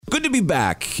finally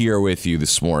back here with you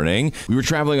this morning. We were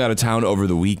traveling out of town over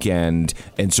the weekend,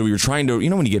 and so we were trying to,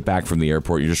 when you get back from the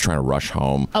airport, you're just trying to rush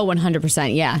home. Oh,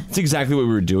 100%, yeah. That's exactly what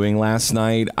we were doing last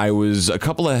night. I was a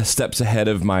couple of steps ahead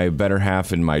of my better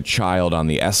half and my child on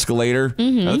the escalator.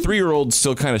 Mm-hmm. The 3-year-old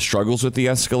still kind of struggles with the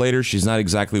escalator. She's not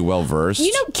exactly well-versed.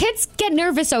 Kids get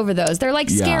nervous over those. They're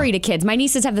scary to kids. My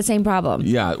nieces have the same problem.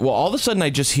 Yeah, well, all of a sudden I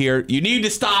just hear, you need to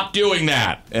stop doing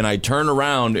that. And I turn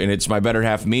around, and it's my better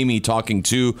half, Mimi, talking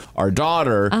to our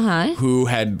daughter, who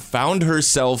had found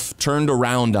herself turned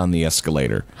around on the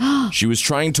escalator. She was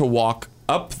trying to walk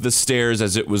up the stairs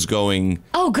as it was going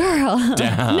down.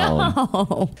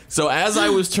 No. So as I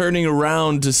was turning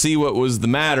around to see what was the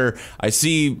matter, I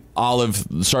see Olive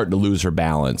starting to lose her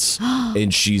balance,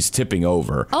 and she's tipping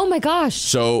over. Oh, my gosh.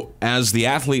 So as the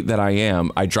athlete that I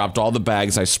am, I dropped all the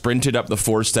bags. I sprinted up the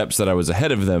 4 steps that I was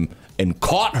ahead of them and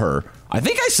caught her. I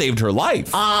think I saved her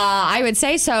life. I would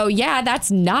say so. Yeah,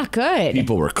 that's not good.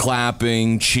 People were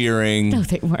clapping, cheering. No,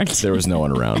 they weren't. There was no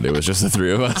one around. It was just the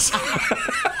 3 of us.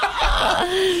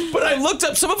 But I looked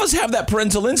up. Some of us have that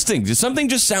parental instinct. Something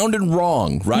just sounded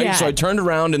wrong, right? Yeah. So I turned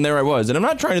around, and there I was. And I'm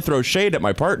not trying to throw shade at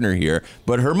my partner here,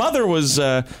 but her mother was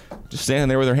just standing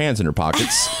there with her hands in her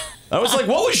pockets. I was like,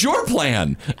 what was your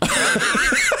plan?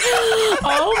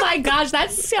 Oh, my gosh.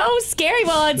 That's so scary.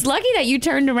 Well, it's lucky that you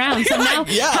turned around. So now,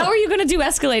 how are you going to do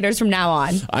escalators from now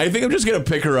on? I think I'm just going to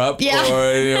pick her up,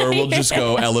 or we'll just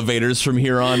go elevators from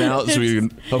here on out so we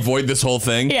can avoid this whole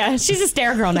thing. Yeah, she's a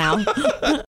stair girl now.